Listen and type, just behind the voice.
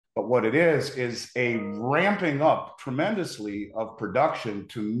But what it is a ramping up tremendously of production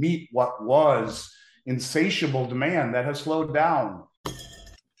to meet what was insatiable demand that has slowed down.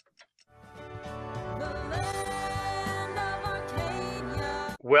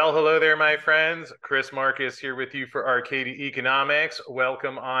 Well, hello there, my friends. Chris Marcus here with you for Arcadia Economics.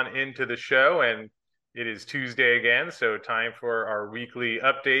 Welcome on into the show. And it is Tuesday again, so time for our weekly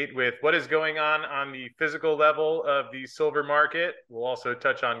update with what is going on the physical level of the silver market. We'll also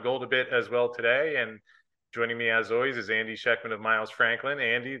touch on gold a bit as well today. And joining me, as always, is Andy Schekman of Miles Franklin.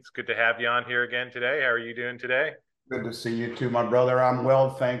 Andy, it's good to have you on here again today. How are you doing today? Good to see you too, my brother. I'm well,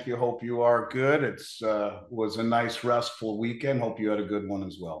 thank you. Hope you are good. It's was a nice, restful weekend. Hope you had a good one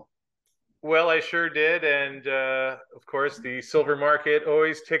as well. Well, I sure did. And of course, the silver market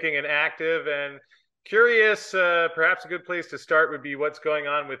always ticking and active. And curious, perhaps a good place to start would be what's going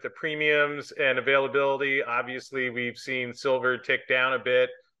on with the premiums and availability. Obviously, we've seen silver tick down a bit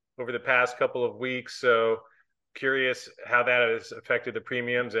over the past couple of weeks. So curious how that has affected the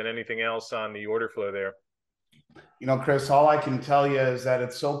premiums and anything else on the order flow there. You know, Chris, all I can tell you is that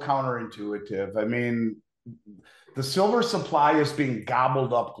it's so counterintuitive. I mean, the silver supply is being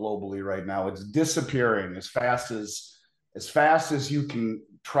gobbled up globally right now. It's disappearing as fast as you can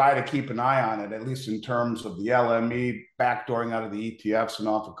try to keep an eye on it, at least in terms of the LME backdooring out of the ETFs and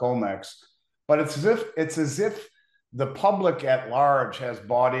off of COMEX. But it's as if the public at large has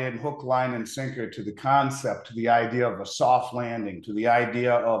bought in hook, line, and sinker to the concept, to the idea of a soft landing, to the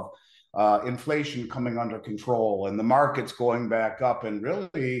idea of inflation coming under control and the markets going back up. And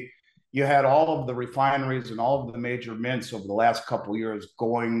really, you had all of the refineries and all of the major mints over the last couple of years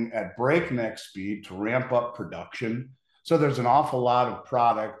going at breakneck speed to ramp up production. So there's an awful lot of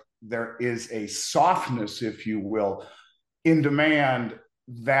product. There is a softness, if you will, in demand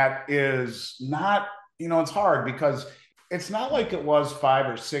that is not, it's hard because it's not like it was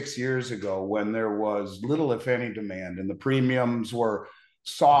 5 or 6 years ago when there was little, if any, demand and the premiums were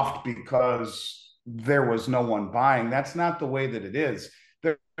soft because there was no one buying. That's not the way that it is.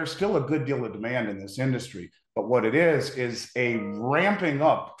 There's still a good deal of demand in this industry. But what it is a ramping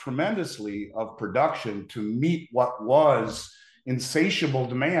up tremendously of production to meet what was insatiable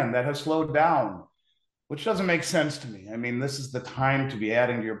demand that has slowed down, which doesn't make sense to me. I mean, this is the time to be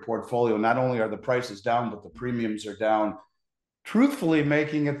adding to your portfolio. Not only are the prices down, but the premiums are down, truthfully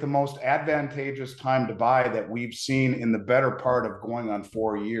making it the most advantageous time to buy that we've seen in the better part of going on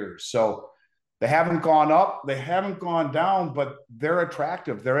 4 years. So they haven't gone up, they haven't gone down, but they're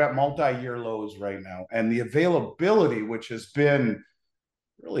attractive. They're at multi-year lows right now. And the availability, which has been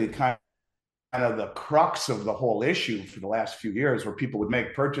really kind of the crux of the whole issue for the last few years, where people would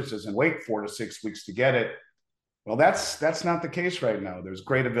make purchases and wait 4 to 6 weeks to get it. Well, that's not the case right now. There's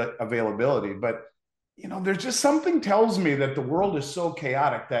great availability, but there's just something tells me that the world is so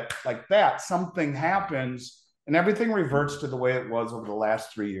chaotic that like that something happens and everything reverts to the way it was over the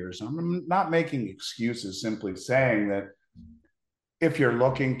last 3 years. I'm not making excuses, simply saying that if you're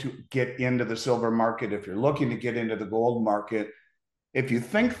looking to get into the silver market, if you're looking to get into the gold market, if you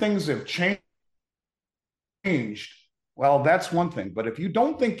think things have changed, well, that's one thing. But if you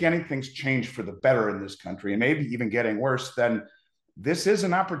don't think anything's changed for the better in this country and maybe even getting worse, then this is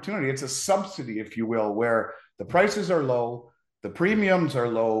an opportunity. It's a subsidy, if you will, where the prices are low, the premiums are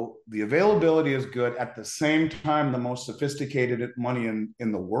low, the availability is good. At the same time, the most sophisticated money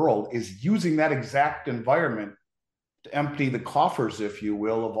in the world is using that exact environment to empty the coffers, if you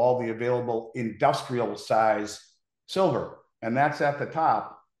will, of all the available industrial size silver. And that's at the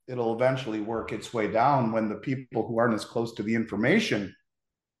top. It'll eventually work its way down when the people who aren't as close to the information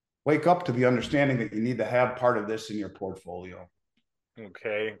wake up to the understanding that you need to have part of this in your portfolio.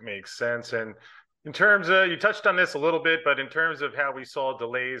 Okay, makes sense. And in terms of, you touched on this a little bit, but in terms of how we saw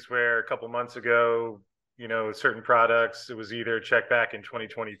delays where a couple months ago, certain products, it was either check back in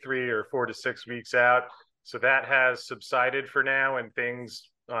 2023 or 4 to 6 weeks out. So that has subsided for now, and things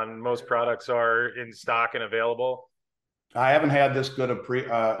on most products are in stock and available. I haven't had this good of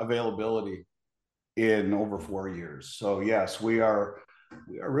availability in over 4 years. So yes, we are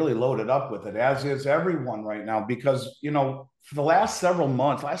really loaded up with it, as is everyone right now, because for the last several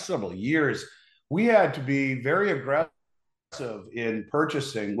months, last several years, we had to be very aggressive in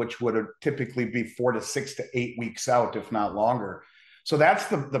purchasing, which would typically be 4 to 6 to 8 weeks out, if not longer. So that's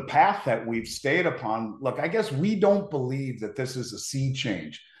the path that we've stayed upon. Look, I guess we don't believe that this is a sea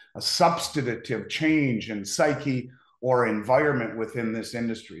change, a substantive change in psyche or environment within this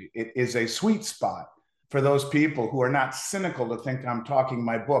industry. It is a sweet spot for those people who are not cynical to think I'm talking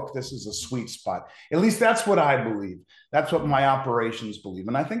my book. This is a sweet spot. At least that's what I believe. That's what my operations believe.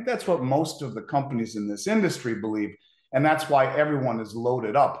 And I think that's what most of the companies in this industry believe. And that's why everyone is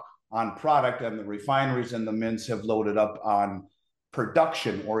loaded up on product, and the refineries and the mints have loaded up on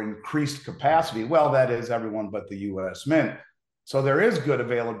production or increased capacity. Well, that is everyone but the US Mint. So there is good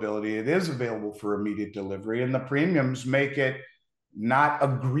availability. It is available for immediate delivery, and the premiums make it not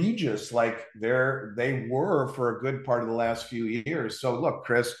egregious like they were for a good part of the last few years. So look,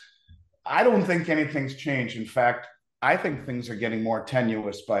 Chris, I don't think anything's changed. In fact, I think things are getting more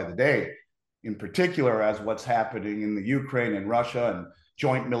tenuous by the day, in particular as what's happening in the Ukraine and Russia and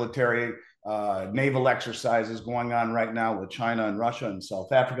joint military naval exercises going on right now with China and Russia and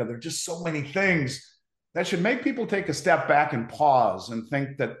South Africa. There are just so many things that should make people take a step back and pause and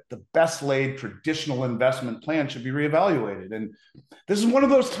think that the best laid traditional investment plan should be reevaluated. And this is one of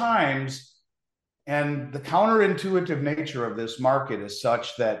those times, and the counterintuitive nature of this market is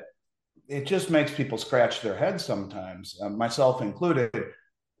such that it just makes people scratch their heads sometimes, myself included.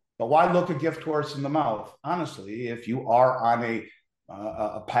 But why look a gift horse in the mouth? Honestly, if you are on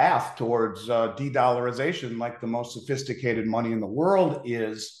a path towards de-dollarization, like the most sophisticated money in the world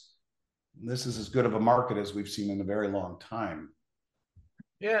is, this is as good of a market as we've seen in a very long time.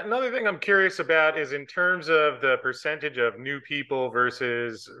 Yeah, another thing I'm curious about is in terms of the percentage of new people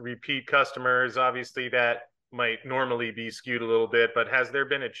versus repeat customers. Obviously, that might normally be skewed a little bit, but has there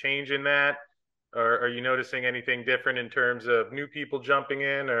been a change in that? Or are you noticing anything different in terms of new people jumping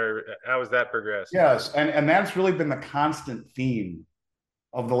in, or how has that progressed? Yes, and that's really been the constant theme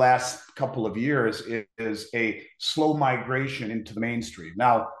of the last couple of years is a slow migration into the mainstream.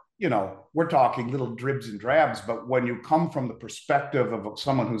 Now, we're talking little dribs and drabs, but when you come from the perspective of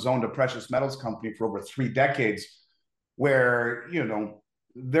someone who's owned a precious metals company for over 3 decades, where,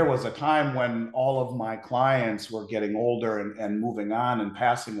 there was a time when all of my clients were getting older and moving on and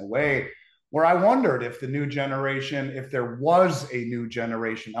passing away, where I wondered if the new generation, if there was a new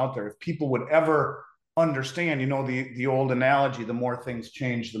generation out there, if people would ever understand, the old analogy, the more things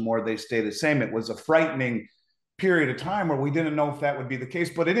change, the more they stay the same. It was a frightening period of time where we didn't know if that would be the case,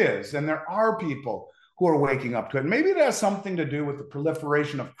 but it is. And there are people who are waking up to it. Maybe it has something to do with the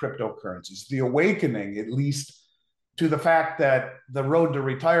proliferation of cryptocurrencies, the awakening, at least, to the fact that the road to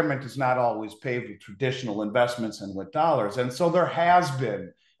retirement is not always paved with traditional investments and with dollars. And so there has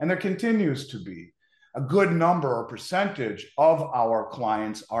been, and there continues to be, a good number or percentage of our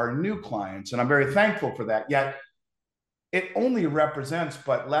clients are new clients. And I'm very thankful for that. Yet it only represents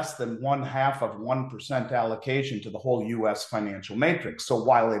but less than 0.5% allocation to the whole US financial matrix. So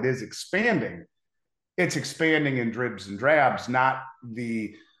while it is expanding, it's expanding in dribs and drabs, not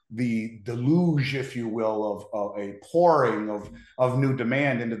the deluge, if you will, of a pouring of new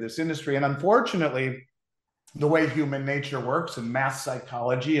demand into this industry. And unfortunately, the way human nature works and mass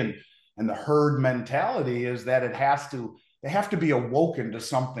psychology and the herd mentality is that they have to be awoken to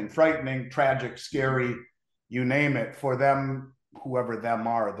something frightening, tragic, scary, you name it, for them, whoever them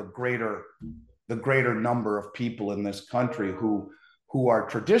are, the greater number of people in this country who are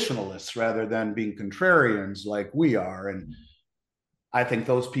traditionalists rather than being contrarians like we are. And I think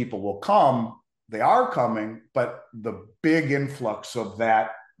those people will come. They are coming, but the big influx of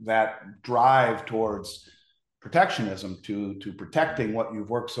that drive towards protectionism, to protecting what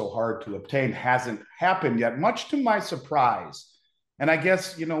you've worked so hard to obtain, hasn't happened yet, much to my surprise. And I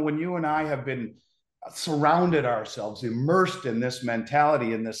guess, when you and I have been surrounded ourselves, immersed in this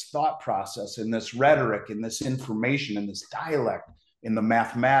mentality, in this thought process, in this rhetoric, in this information, in this dialect, in the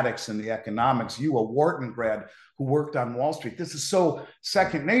mathematics and the economics, you, a Wharton grad who worked on Wall Street, this is so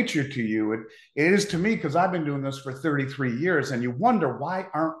second nature to you. It is to me, because I've been doing this for 33 years, and you wonder, why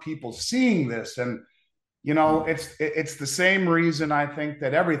aren't people seeing this? And it's the same reason I think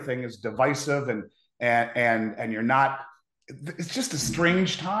that everything is divisive, and you're not. It's just a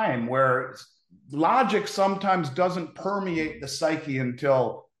strange time where logic sometimes doesn't permeate the psyche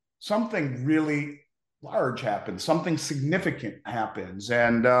until something really large happens, something significant happens.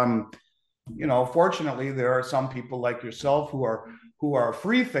 And fortunately, there are some people like yourself who are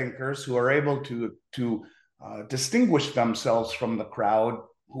free thinkers, who are able to distinguish themselves from the crowd,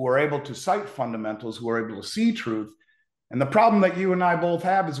 who are able to cite fundamentals, who are able to see truth. And the problem that you and I both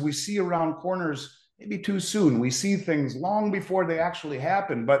have is we see around corners maybe too soon. We see things long before they actually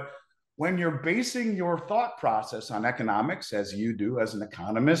happen. But when you're basing your thought process on economics, as you do as an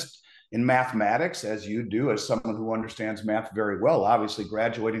economist, in mathematics, as you do as someone who understands math very well, obviously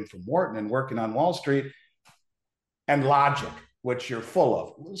graduating from Wharton and working on Wall Street, and logic, which you're full of,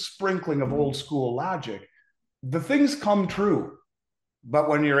 a little sprinkling of old school logic, the things come true. But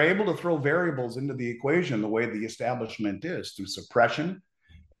when you're able to throw variables into the equation the way the establishment is, through suppression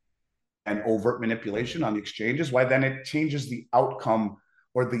and overt manipulation on the exchanges, why then it changes the outcome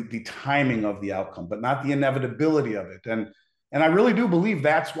or the timing of the outcome, but not the inevitability of it. And I really do believe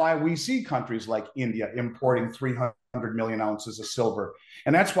that's why we see countries like India importing 300 million ounces of silver.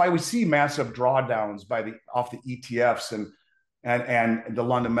 And that's why we see massive drawdowns off the ETFs and the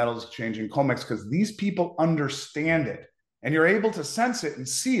London Metals Exchange and COMEX, because these people understand it. And you're able to sense it and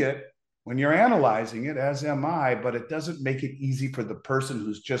see it when you're analyzing it, as am I, but it doesn't make it easy for the person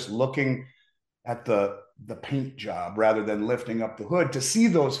who's just looking at the paint job rather than lifting up the hood to see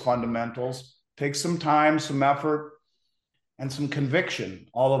those fundamentals. Take some time, some effort, and some conviction,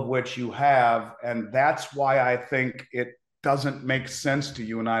 all of which you have. And that's why I think it doesn't make sense to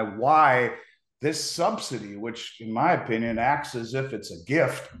you and I why this subsidy, which in my opinion acts as if it's a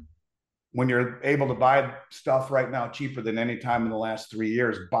gift, when you're able to buy stuff right now cheaper than any time in the last 3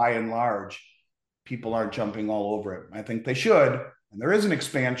 years, by and large, people aren't jumping all over it. I think they should. And there is an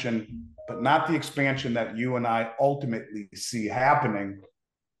expansion, but not the expansion that you and I ultimately see happening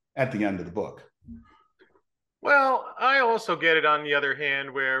at the end of the book. Well, I also get it on the other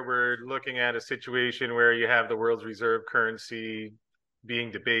hand, where we're looking at a situation where you have the world's reserve currency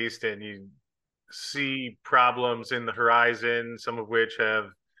being debased and you see problems in the horizon, some of which have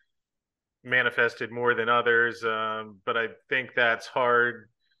manifested more than others. But I think that's hard.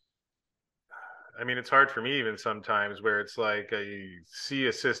 I mean, it's hard for me even sometimes, where it's like I see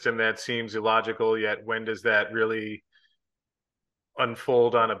a system that seems illogical, yet when does that really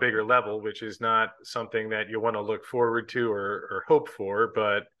unfold on a bigger level, which is not something that you want to look forward to or hope for.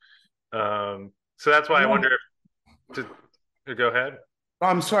 But so that's why I wonder if to go ahead.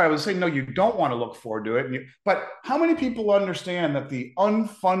 I'm sorry, I was saying, no, you don't want to look forward to it. But how many people understand that the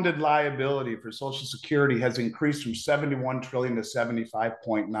unfunded liability for Social Security has increased from 71 trillion to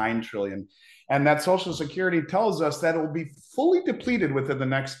 75.9 trillion? And that Social Security tells us that it will be fully depleted within the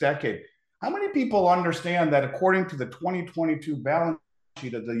next decade. How many people understand that according to the 2022 balance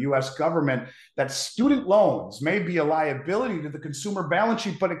sheet of the US government, that student loans may be a liability to the consumer balance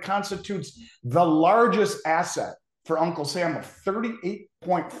sheet, but it constitutes the largest asset for Uncle Sam of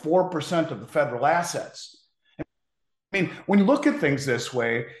 38.4% of the federal assets? I mean, when you look at things this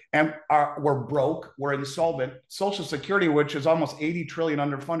way, and we're broke, we're insolvent, Social Security, which is almost 80 trillion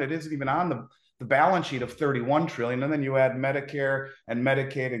underfunded, isn't even on the balance sheet of 31 trillion. And then you add Medicare and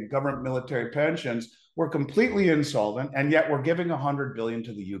Medicaid and government military pensions, we're completely insolvent. And yet we're giving 100 billion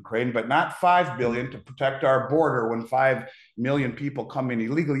to the Ukraine, but not 5 billion to protect our border when 5 million people come in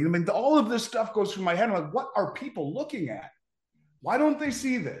illegally. I mean, all of this stuff goes through my head. I'm like, what are people looking at? Why don't they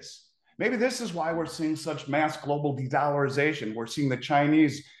see this? Maybe this is why we're seeing such mass global de-dollarization. We're seeing the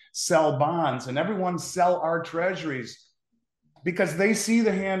Chinese sell bonds and everyone sell our treasuries because they see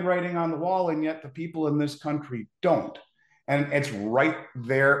the handwriting on the wall, and yet the people in this country don't. And it's right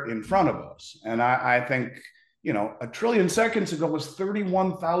there in front of us. And I think, you know, a trillion seconds ago was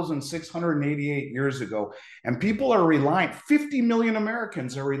 31,688 years ago. And people are reliant, 50 million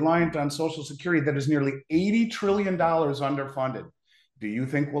Americans are reliant on Social Security that is nearly $80 trillion underfunded. Do you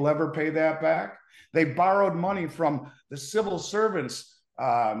think we'll ever pay that back? They borrowed money from the civil servants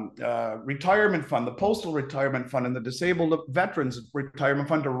retirement fund, the postal retirement fund, and the disabled veterans retirement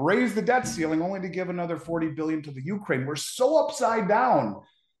fund to raise the debt ceiling, only to give another 40 billion to the Ukraine. We're so upside down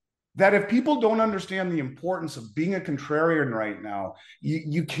that if people don't understand the importance of being a contrarian right now,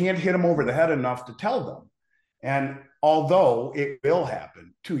 you can't hit them over the head enough to tell them. And although it will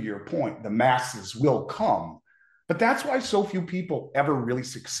happen, to your point, the masses will come, but that's why so few people ever really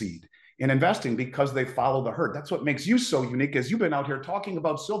succeed in investing, because they follow the herd. That's what makes you so unique, is you've been out here talking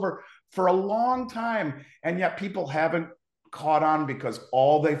about silver for a long time, and yet people haven't caught on because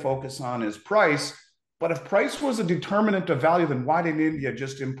all they focus on is price. But if price was a determinant of value, then why didn't India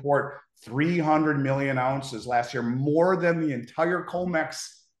just import 300 million ounces last year, more than the entire COMEX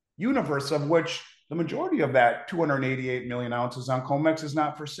universe, of which the majority of that 288 million ounces on COMEX is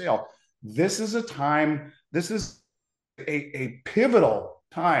not for sale? This is a time, this is a pivotal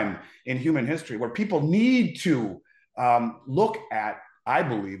time in human history where people need to look at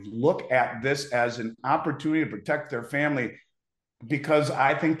this as an opportunity to protect their family, because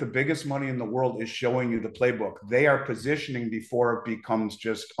I think the biggest money in the world is showing you the playbook. They are positioning before it becomes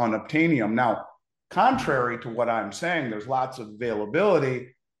just unobtainium. Now, contrary to what I'm saying, there's lots of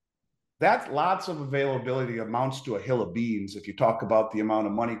availability. That lots of availability amounts to a hill of beans if you talk about the amount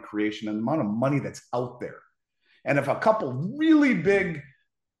of money creation and the amount of money that's out there. And if a couple really big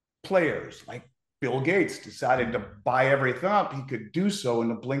players like Bill Gates decided to buy everything up, he could do so in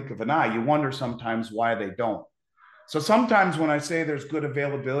the blink of an eye. You wonder sometimes why they don't. So sometimes when I say there's good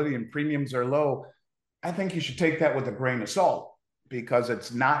availability and premiums are low, I think you should take that with a grain of salt, because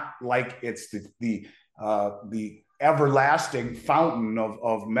it's not like it's the everlasting fountain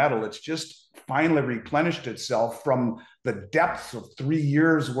of metal. It's just finally replenished itself from the depths of 3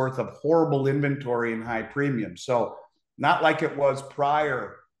 years worth of horrible inventory and high premium. So not like it was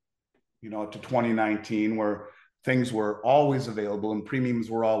prior, to 2019, where things were always available and premiums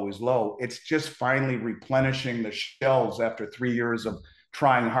were always low. It's just finally replenishing the shelves after 3 years of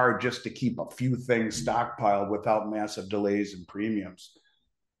trying hard just to keep a few things stockpiled without massive delays in premiums.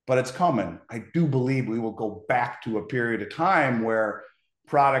 But it's coming. I do believe we will go back to a period of time where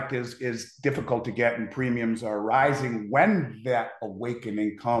product is difficult to get and premiums are rising when that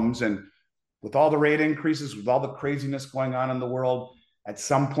awakening comes. And with all the rate increases, with all the craziness going on in the world, at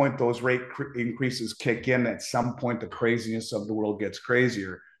some point those rate increases kick in. At some point the craziness of the world gets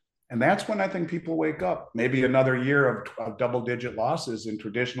crazier. And that's when I think people wake up. Maybe another year of double-digit losses in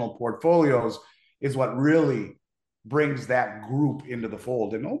traditional portfolios is what really brings that group into the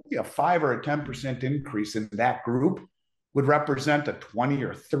fold. And only a 5 or a 10% increase in that group would represent a 20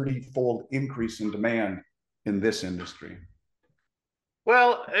 or 30-fold increase in demand in this industry.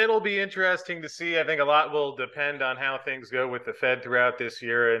 Well, it'll be interesting to see. I think a lot will depend on how things go with the Fed throughout this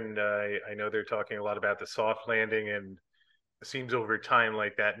year. And I know they're talking a lot about the soft landing, and it seems over time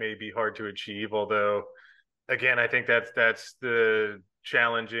like that may be hard to achieve. Although, again, I think that's the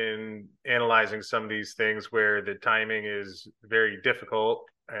challenge in analyzing some of these things where the timing is very difficult.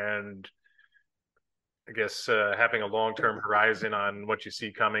 And I guess having a long-term horizon on what you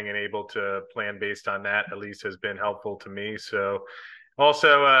see coming and able to plan based on that at least has been helpful to me. So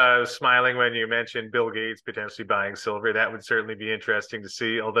also smiling when you mentioned Bill Gates potentially buying silver. That would certainly be interesting to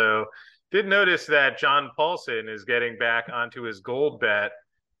see. Although did notice that John Paulson is getting back onto his gold bet.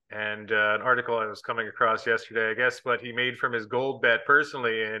 And an article I was coming across yesterday, I guess what he made from his gold bet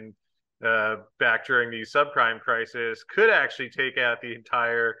personally and back during the subprime crisis could actually take out the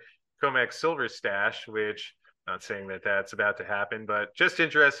entire COMEX silver stash, which I'm not saying that that's about to happen, but just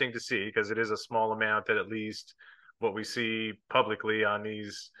interesting to see because it is a small amount that at least what we see publicly on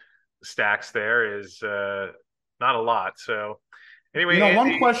these stacks there is not a lot. So anyway, Andy,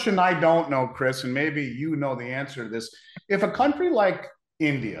 one question I don't know, Chris, and maybe you know the answer to this. If a country like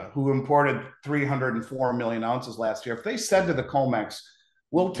India, who imported 304 million ounces last year, if they said to the COMEX,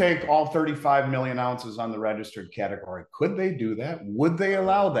 we'll take all 35 million ounces on the registered category, could they do that? Would they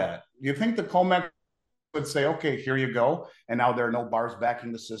allow that? Do you think the COMEX would say, okay, here you go, and now there are no bars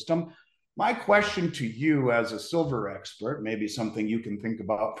backing the system? My question to you as a silver expert, maybe something you can think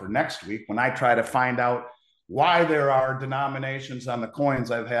about for next week, when I try to find out why there are denominations on the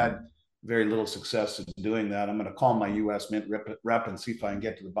coins, I've had very little success in doing that. I'm going to call my U.S. Mint rep and see if I can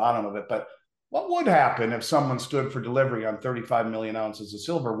get to the bottom of it. But what would happen if someone stood for delivery on 35 million ounces of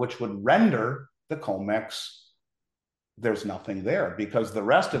silver, which would render the COMEX, there's nothing there because the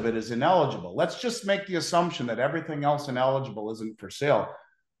rest of it is ineligible. Let's just make the assumption that everything else ineligible isn't for sale.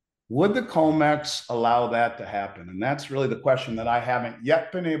 Would the COMEX allow that to happen? And that's really the question that I haven't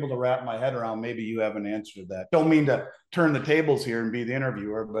yet been able to wrap my head around. Maybe you have an answer to that. Don't mean to turn the tables here and be the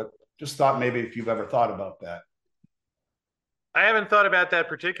interviewer, but just thought maybe if you've ever thought about that. I haven't thought about that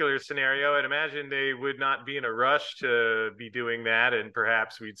particular scenario. I'd imagine they would not be in a rush to be doing that. And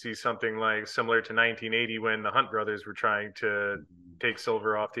perhaps we'd see something like similar to 1980 when the Hunt brothers were trying to take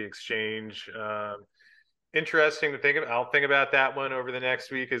silver off the exchange. Interesting to think of. I'll think about that one over the next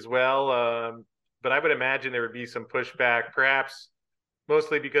week as well. But I would imagine there would be some pushback, perhaps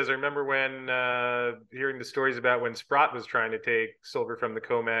mostly because I remember when hearing the stories about when Sprott was trying to take silver from the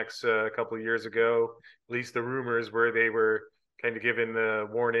COMEX a couple of years ago, at least the rumors were they were kind of given the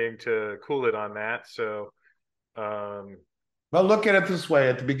warning to cool it on that. So, well, look at it this way.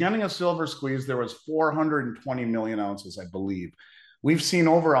 At the beginning of Silver Squeeze, there was 420 million ounces, I believe. We've seen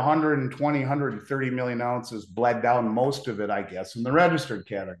over 120, 130 million ounces bled down, most of it, I guess, in the registered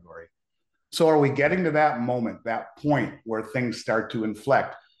category. So are we getting to that moment, that point where things start to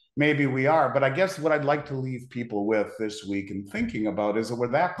inflect? Maybe we are, but I guess what I'd like to leave people with this week and thinking about is that we're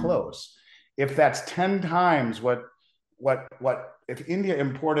that close. If that's 10 times what if India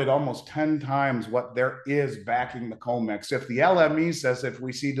imported almost 10 times what there is backing the COMEX, if the LME says if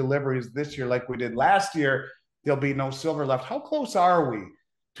we see deliveries this year like we did last year, there'll be no silver left. How close are we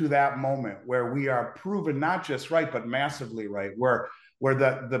to that moment where we are proven not just right, but massively right, where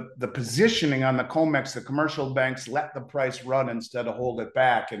the positioning on the COMEX, the commercial banks let the price run instead of hold it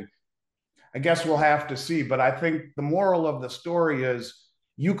back? And I guess we'll have to see. But I think the moral of the story is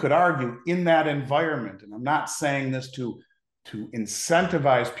you could argue in that environment, and I'm not saying this to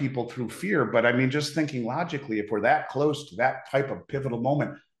incentivize people through fear, but I mean, just thinking logically, if we're that close to that type of pivotal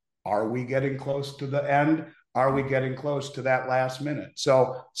moment, are we getting close to the end? Are we getting close to that last minute?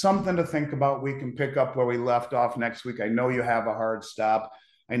 So something to think about. We can pick up where we left off next week. I know you have a hard stop.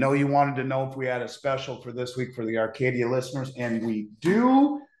 I know you wanted to know if we had a special for this week for the Arcadia listeners, and we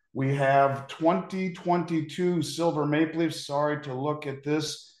do. We have 2022 Silver Maple Leafs. Sorry to look at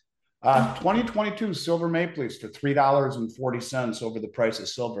this. 2022 Silver Maple Leafs for $3.40 over the price of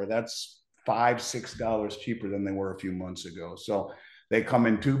silver. That's $5-6 cheaper than they were a few months ago. So they come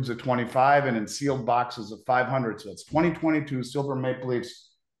in tubes of 25 and in sealed boxes of 500. So it's 2022 Silver Maple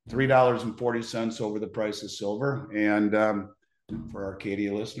Leafs, $3.40 over the price of silver. And for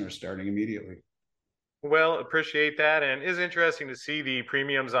Arcadia listeners, starting immediately. Well, appreciate that. And it's interesting to see the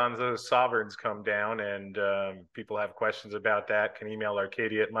premiums on those sovereigns come down. And people have questions about that, can email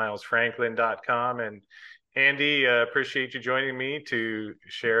Arcadia at milesfranklin.com. And Andy, appreciate you joining me to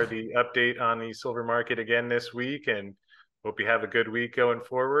share the update on the silver market again this week. And hope you have a good week going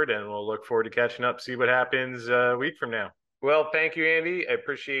forward, and we'll look forward to catching up, see what happens a week from now. Well, thank you, Andy. I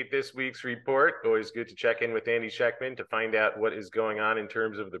appreciate this week's report. Always good to check in with Andy Schekman to find out what is going on in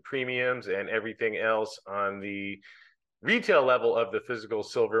terms of the premiums and everything else on the retail level of the physical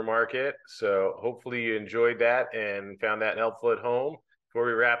silver market. So hopefully you enjoyed that and found that helpful at home. Before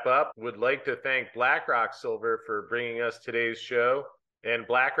we wrap up, would like to thank BlackRock Silver for bringing us today's show. And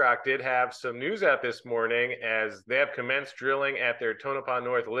BlackRock did have some news out this morning as they have commenced drilling at their Tonopah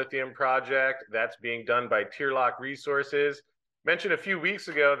North lithium project. That's being done by Tierlock Resources. Mentioned a few weeks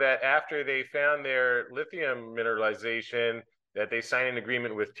ago that after they found their lithium mineralization, that they signed an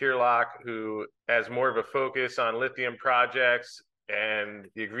agreement with Tierlock, who has more of a focus on lithium projects. And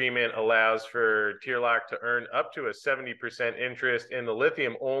the agreement allows for Tierlock to earn up to a 70% interest in the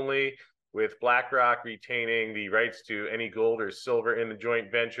lithium only, with BlackRock retaining the rights to any gold or silver in the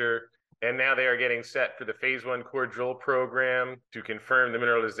joint venture. And now they are getting set for the phase 1 core drill program to confirm the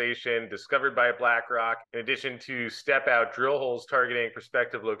mineralization discovered by BlackRock, in addition to step out drill holes targeting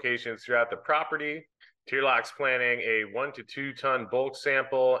prospective locations throughout the property. Tierlock's planning a 1 to 2 ton bulk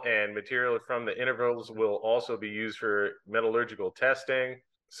sample, and material from the intervals will also be used for metallurgical testing.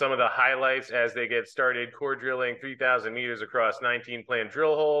 Some of the highlights as they get started: core drilling 3,000 meters across 19 planned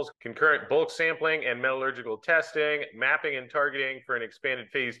drill holes, concurrent bulk sampling and metallurgical testing, mapping and targeting for an expanded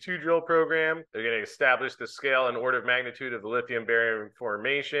phase 2 drill program. They're going to establish the scale and order of magnitude of the lithium barium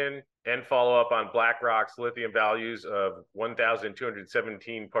formation and follow up on BlackRock's lithium values of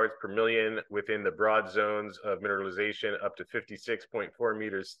 1,217 parts per million within the broad zones of mineralization up to 56.4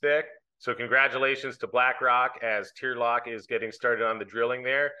 meters thick. So congratulations to BlackRock as Tierlock is getting started on the drilling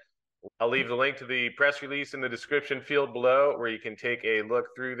there. I'll leave the link to the press release in the description field below, where you can take a look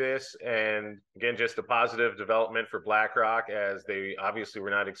through this. And again, just a positive development for BlackRock, as they obviously were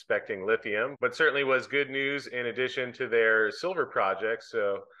not expecting lithium, but certainly was good news in addition to their silver project.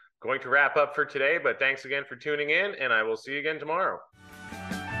 So going to wrap up for today, but thanks again for tuning in, and I will see you again tomorrow.